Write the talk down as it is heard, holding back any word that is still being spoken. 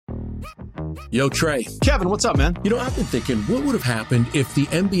Yo, Trey. Kevin, what's up, man? You know, I've been thinking, what would have happened if the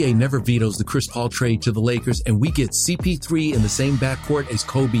NBA never vetoes the Chris Paul trade to the Lakers and we get CP3 in the same backcourt as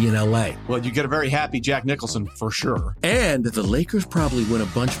Kobe in LA? Well, you get a very happy Jack Nicholson for sure. And the Lakers probably win a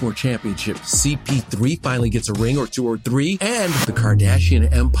bunch more championships. CP3 finally gets a ring or two or three, and the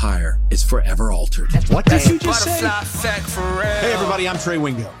Kardashian empire is forever altered. What did you just say? Hey, everybody, I'm Trey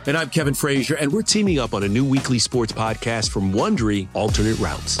Wingo. And I'm Kevin Frazier, and we're teaming up on a new weekly sports podcast from Wondery, Alternate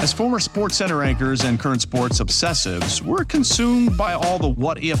Routes. As former Sports Center anchors and current sports obsessives, we're consumed by all the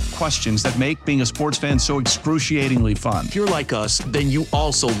what-if questions that make being a sports fan so excruciatingly fun. If you're like us, then you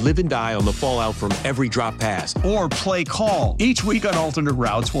also live and die on the fallout from every drop pass. Or play call. Each week on Alternate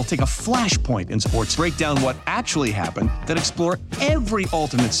Routes, we'll take a flashpoint in sports, break down what actually happened, then explore every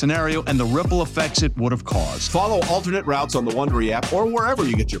alternate scenario and the ripple effects it would have caused. Follow Alternate Routes on the Wondery app or wherever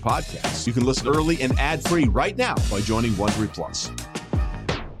you get your podcasts. You can listen early and ad-free right now by joining Wondery Plus.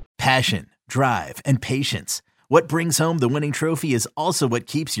 Passion, drive, and patience. What brings home the winning trophy is also what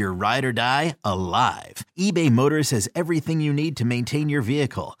keeps your ride or die alive. eBay Motors has everything you need to maintain your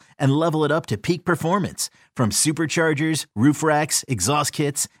vehicle and level it up to peak performance, from superchargers, roof racks, exhaust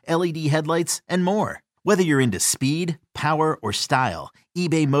kits, LED headlights, and more. Whether you're into speed, power, or style,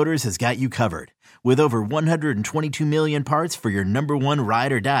 eBay Motors has got you covered. With over 122 million parts for your number one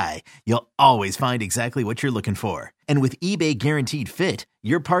ride or die, you'll always find exactly what you're looking for. And with eBay Guaranteed Fit,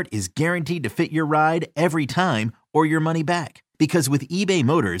 your part is guaranteed to fit your ride every time or your money back. Because with eBay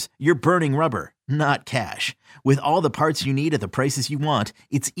Motors, you're burning rubber, not cash. With all the parts you need at the prices you want,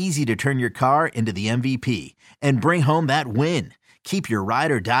 it's easy to turn your car into the MVP and bring home that win. Keep your ride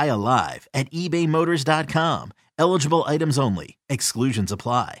or die alive at ebaymotors.com. Eligible items only. Exclusions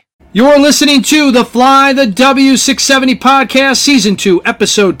apply. You're listening to the Fly the W670 podcast, Season 2,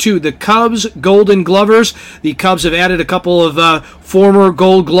 Episode 2, the Cubs Golden Glovers. The Cubs have added a couple of former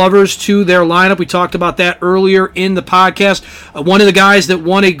Gold Glovers to their lineup. We talked about that earlier in the podcast. One of the guys that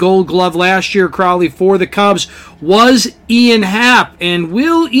won a Gold Glove last year, Crowley, for the Cubs was Ian Happ. And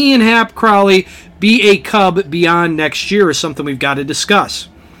will Ian Happ, Crowley, be a Cub beyond next year is something we've got to discuss.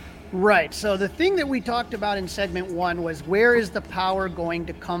 Right. So the thing that we talked about in segment 1 was, where is the power going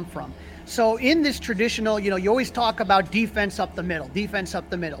to come from? So in this traditional, you always talk about defense up the middle.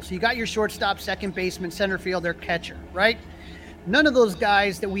 So you got your shortstop, second baseman, center fielder, catcher, right? None of those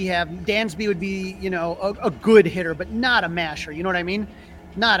guys that we have, Dansby would be, a good hitter, but not a masher. You know what I mean?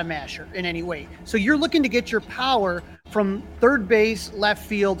 Not a masher in any way. So you're looking to get your power from third base, left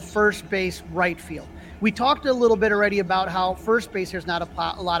field, first base, right field. We talked a little bit already about how first base there's not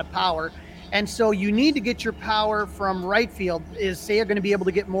a lot of power. And so you need to get your power from right field, say you're going to be able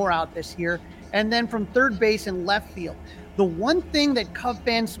to get more out this year. And then from third base and left field. The one thing that Cub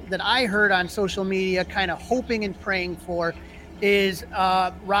fans that I heard on social media kind of hoping and praying for is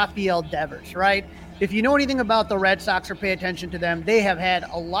Rafael Devers, right? If you know anything about the Red Sox or pay attention to them, they have had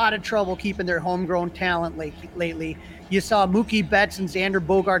a lot of trouble keeping their homegrown talent lately. You saw Mookie Betts and Xander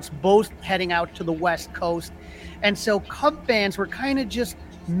Bogaerts both heading out to the West Coast. And so Cub fans were kind of just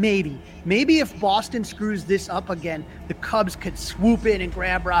maybe if Boston screws this up again, the Cubs could swoop in and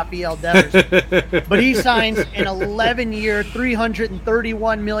grab Rafael Devers. But he signs an 11-year,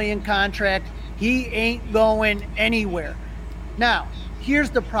 $331 million contract. He ain't going anywhere. Now, here's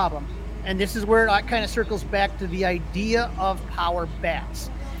the problem. And this is where it kind of circles back to the idea of power bats.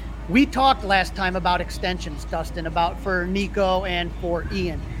 We talked last time about extensions, Dustin, about for Nico and for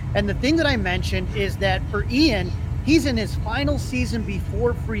Ian. And the thing that I mentioned is that for Ian, he's in his final season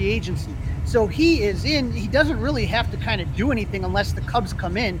before free agency. So he doesn't really have to kind of do anything unless the Cubs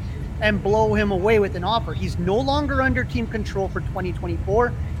come in and blow him away with an offer. He's no longer under team control for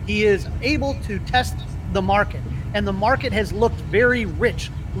 2024. He is able to test the market, and the market has looked very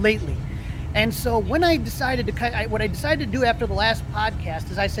rich lately. And so when I decided what I decided to do after the last podcast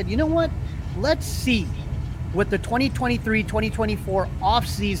is I said, you know what? Let's see what the 2023-2024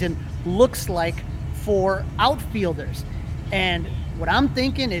 offseason looks like for outfielders. And what I'm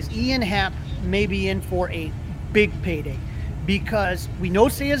thinking is Ian Happ may be in for a big payday, because we know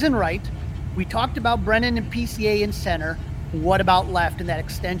Seiya's in right. We talked about Brennan and PCA in center. What about left in that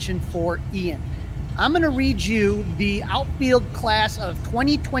extension for Ian? I'm going to read you the outfield class of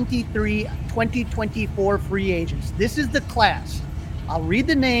 2023-2024 free agents. This is the class. I'll read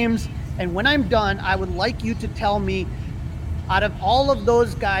the names, and when I'm done, I would like you to tell me, out of all of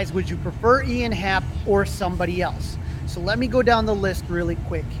those guys, would you prefer Ian Happ or somebody else? So let me go down the list really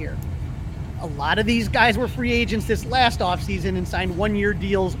quick here. A lot of these guys were free agents this last offseason and signed one-year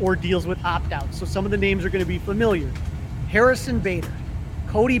deals or deals with opt-outs. So some of the names are going to be familiar. Harrison Bader,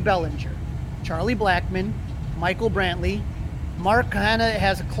 Cody Bellinger, Charlie Blackmon, Michael Brantley, Mark Hanna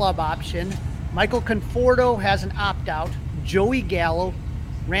has a club option, Michael Conforto has an opt-out. Joey Gallo,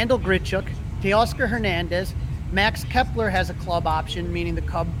 Randall Grichuk, Teoscar Hernandez, Max Kepler has a club option, meaning the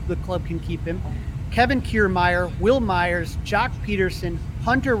club can keep him. Kevin Kiermaier, Will Myers, Jock Peterson,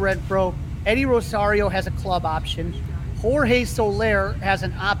 Hunter Renfroe, Eddie Rosario has a club option. Jorge Soler has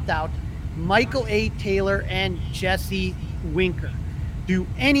an opt-out. Michael A. Taylor and Jesse Winker. Do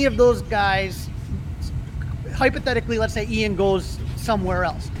any of those guys, hypothetically, let's say Ian goes somewhere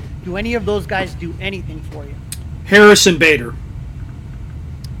else, do any of those guys do anything for you? Harrison Bader.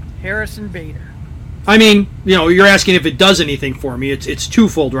 Harrison Bader. I mean, you're asking if it does anything for me. It's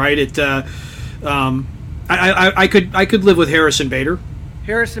twofold, right? I could live with Harrison Bader.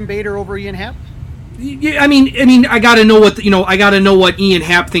 Harrison Bader over Ian Happ? Yeah, I mean, I got to know what I got to know what Ian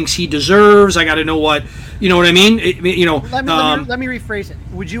Happ thinks he deserves. I got to know what, what I mean. Let me rephrase it.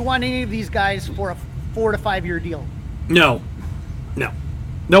 Would you want any of these guys for a 4 to 5 year deal? No.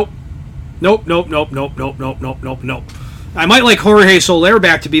 Nope. I might like Jorge Soler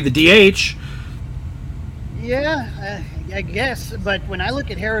back to be the DH. Yeah, I guess. But when I look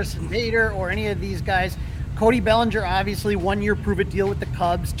at Harrison Bader or any of these guys, Cody Bellinger, obviously 1 year prove-it deal with the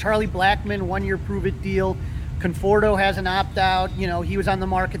Cubs. Charlie Blackmon, 1 year prove-it deal. Conforto has an opt-out. He was on the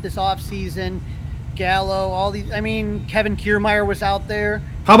market this offseason. Gallo, all these. Kevin Kiermaier was out there.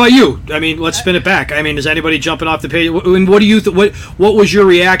 How about you? Let's spin it back. Is anybody jumping off the page? And what do you what was your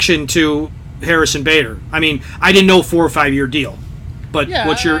reaction to Harrison Bader? I didn't know 4 or 5 year deal. But yeah,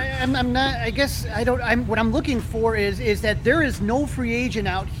 what's your? I'm not. I guess I don't. What I'm looking for is that there is no free agent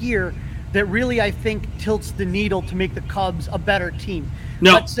out here that really, I think, tilts the needle to make the Cubs a better team.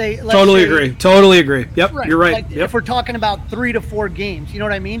 No, totally agree. Yep, right, you're right. Like, if we're talking about 3 to 4 games, you know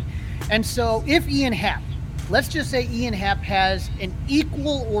what I mean? And so if Ian Happ, let's just say Ian Happ has an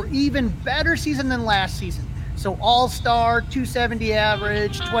equal or even better season than last season. So all-star, 270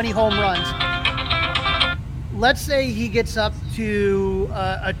 average, 20 home runs. Let's say he gets up to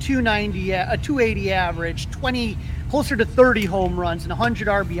a 290, a 280 average, closer to 30 home runs and 100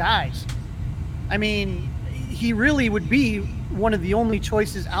 RBIs. He really would be one of the only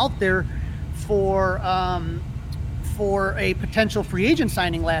choices out there for a potential free agent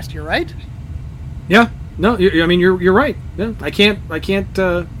signing last year, right? Yeah. No, you're right. Yeah, I can't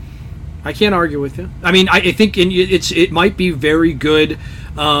argue with you. I think it might be very good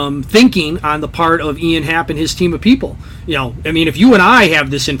thinking on the part of Ian Happ and his team of people. If you and I have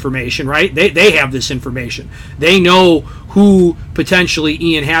this information, right? They have this information. They know who potentially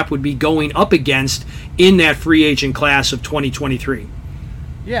Ian Happ would be going up against in that free agent class of 2023.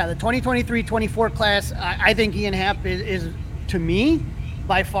 Yeah, the 2023-24 class, I think Ian Happ is, to me,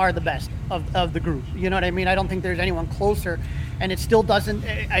 by far the best of the group. You know what I mean? I don't think there's anyone closer. And I still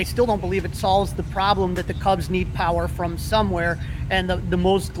don't believe it solves the problem that the Cubs need power from somewhere. And the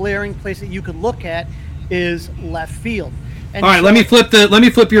most glaring place that you could look at is left field. And all right, let me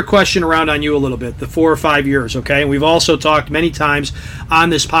flip your question around on you a little bit, the 4 or 5 years, okay? And we've also talked many times on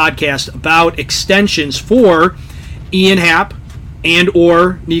this podcast about extensions for Ian Happ and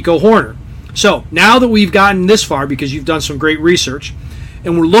or Nico Horner. So now that we've gotten this far, because you've done some great research,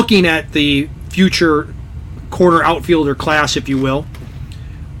 and we're looking at the future corner outfielder class, if you will,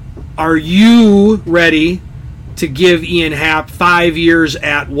 are you ready to give Ian Happ 5 years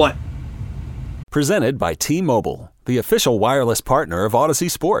at what? Presented by T-Mobile, the official wireless partner of Odyssey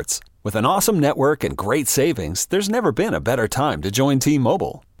Sports. With an awesome network and great savings, there's never been a better time to join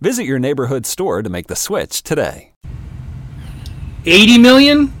T-Mobile. Visit your neighborhood store to make the switch today. $80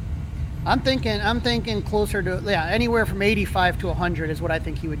 million? I'm thinking closer to anywhere from 85 to 100 is what I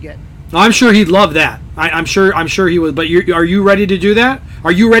think he would get. I'm sure he'd love that. I'm sure he would. But are you ready to do that?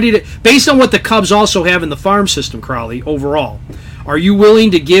 Are you ready to, based on what the Cubs also have in the farm system, Crowley, overall? Are you willing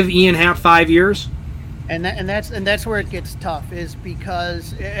to give Ian Happ 5 years? And that's where it gets tough, is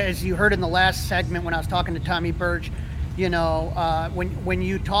because, as you heard in the last segment when I was talking to Tommy Burge, when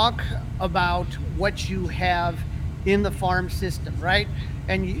you talk about what you have in the farm system, right?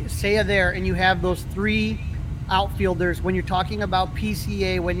 And you say there, and you have those 3 outfielders, when you're talking about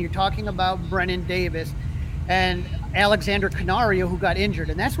PCA, when you're talking about Brennan Davis and Alexander Canario, who got injured.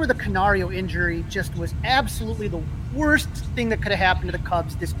 And that's where the Canario injury just was absolutely the worst thing that could have happened to the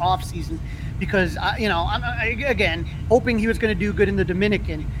Cubs this offseason, because, I'm again hoping he was going to do good in the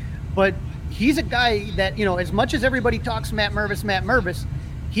Dominican. But he's a guy that, as much as everybody talks Matt Mervis,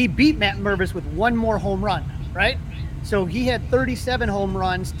 he beat Matt Mervis with 1 more home run, right? So he had 37 home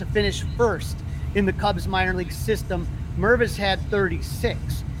runs to finish first in the Cubs minor league system. Mervis had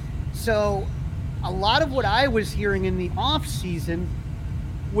 36. So a lot of what I was hearing in the offseason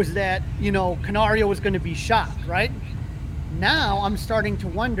was that, Canario was going to be shocked, right? now I'm starting to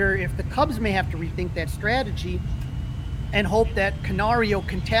wonder if the Cubs may have to rethink that strategy and hope that Canario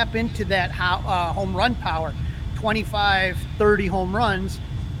can tap into that home run power, 25, 30 home runs,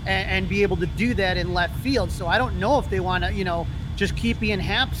 and be able to do that in left field. So I don't know if they want to, just keep Ian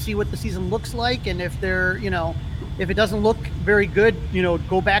Happ, see what the season looks like, and if they're, if it doesn't look very good,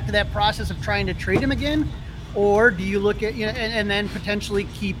 go back to that process of trying to trade him again, or do you look at, and then potentially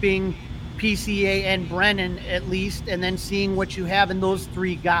keeping PCA and Brennan at least, and then seeing what you have in those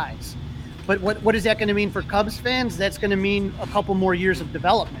three guys. But what is that going to mean for Cubs fans? That's going to mean a couple more years of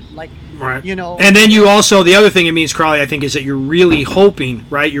development, right. And then you also, the other thing it means, Crawley, I think, is that you're really hoping,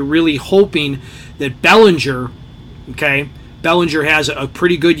 right? You're really hoping that Bellinger has a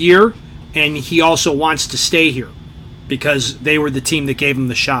pretty good year, and he also wants to stay here because they were the team that gave him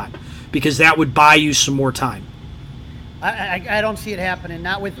the shot, because that would buy you some more time. I don't see it happening.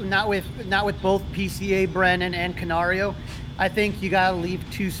 Not with both PCA, Brennan, and Canario. I think you got to leave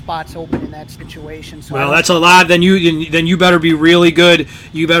two spots open in that situation. So that's a lot. Then you better be really good.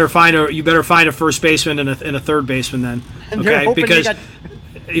 You better find a first baseman and a third baseman then. Okay, because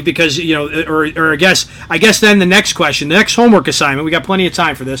I guess then the next question, the next homework assignment. We got plenty of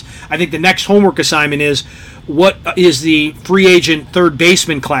time for this. I think the next homework assignment is, what is the free agent third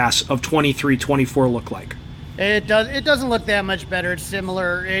baseman class of 23-24 look like? It doesn't look that much better. It's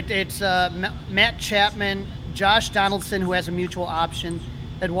similar. It's Matt Chapman, Josh Donaldson, who has a mutual option.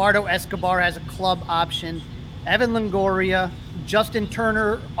 Eduardo Escobar has a club option. Evan Longoria, Justin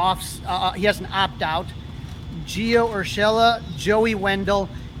Turner he has an opt-out. Gio Urshela, Joey Wendell,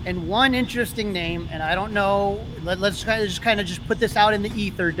 and one interesting name, and I don't know. Let's kind of put this out in the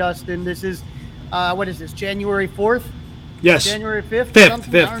ether, Dustin. This is what is this? January 4th? Yes. January 5th. 5th. I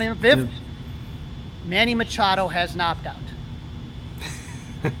don't know, 5th. Yeah. Manny Machado has an opt-out.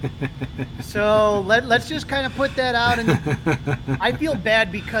 So let's just kind of put that out. And I feel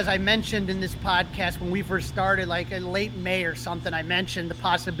bad because I mentioned in this podcast when we first started, like in late May or something, I mentioned the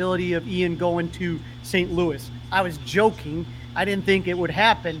possibility of Ian going to St. Louis. I was joking. I didn't think it would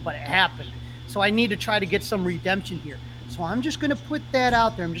happen, but it happened. So I need to try to get some redemption here. So I'm just going to put that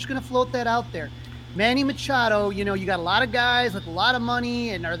out there. I'm just going to float that out there. Manny Machado, you got a lot of guys with a lot of money,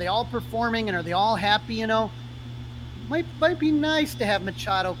 and are they all performing, and are they all happy, Might be nice to have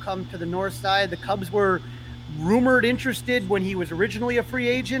Machado come to the north side. The Cubs were rumored interested when he was originally a free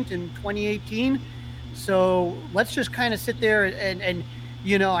agent in 2018. So let's just kind of sit there and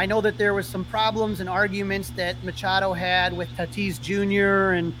I know that there was some problems and arguments that Machado had with Tatis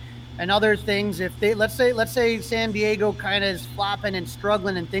Jr. and other things. If they let's say San Diego kind of is flopping and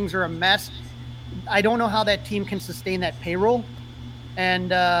struggling and things are a mess, I don't know how that team can sustain that payroll.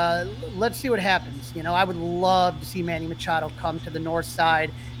 And let's see what happens. I would love to see Manny Machado come to the north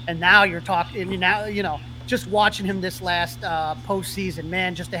side. And now you're talking, just watching him this last postseason,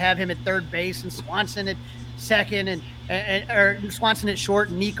 man, just to have him at third base and Swanson at second or Swanson at short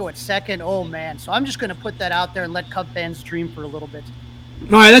and Nico at second. Oh, man. So I'm just going to put that out there and let Cub fans dream for a little bit.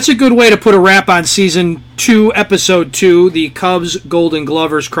 All right, that's a good way to put a wrap on Season 2, Episode 2, the Cubs Golden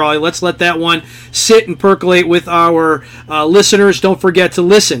Glovers, Crawley. Let's let that one sit and percolate with our listeners. Don't forget to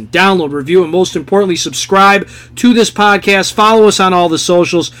listen, download, review, and most importantly, subscribe to this podcast. Follow us on all the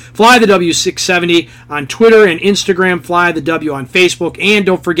socials. Fly the W670 on Twitter and Instagram, Fly the W on Facebook. And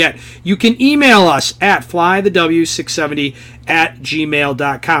don't forget, you can email us at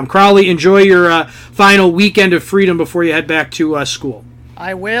flythew670@gmail.com. Crawley, enjoy your final weekend of freedom before you head back to school.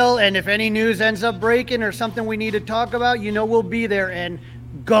 I will, and if any news ends up breaking or something we need to talk about, we'll be there, and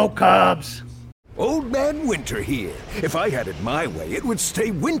go Cubs! Old Man Winter here. If I had it my way, it would stay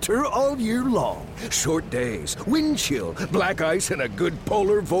winter all year long. Short days, wind chill, black ice, and a good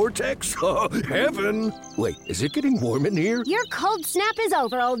polar vortex. Oh, heaven! Wait, is it getting warm in here? Your cold snap is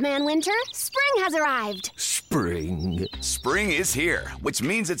over, Old Man Winter. Spring has arrived. Spring? Spring is here, which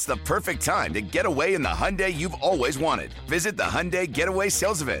means it's the perfect time to get away in the Hyundai you've always wanted. Visit the Hyundai Getaway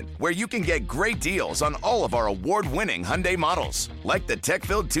Sales Event, where you can get great deals on all of our award-winning Hyundai models, like the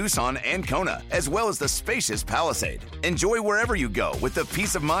tech-filled Tucson and Kona, as well as the spacious Palisade. Enjoy wherever you go with the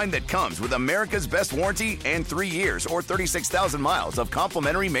peace of mind that comes with America's best warranty and 3 years or 36,000 miles of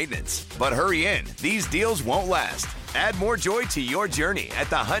complimentary maintenance. But hurry in, these deals won't last. Add more joy to your journey at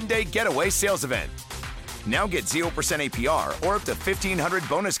the Hyundai Getaway Sales Event. Now get 0% APR or up to $1,500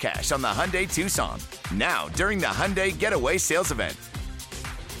 bonus cash on the Hyundai Tucson. Now, during the Hyundai Getaway Sales Event.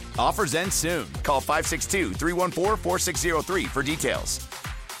 Offers end soon. Call 562-314-4603 for details.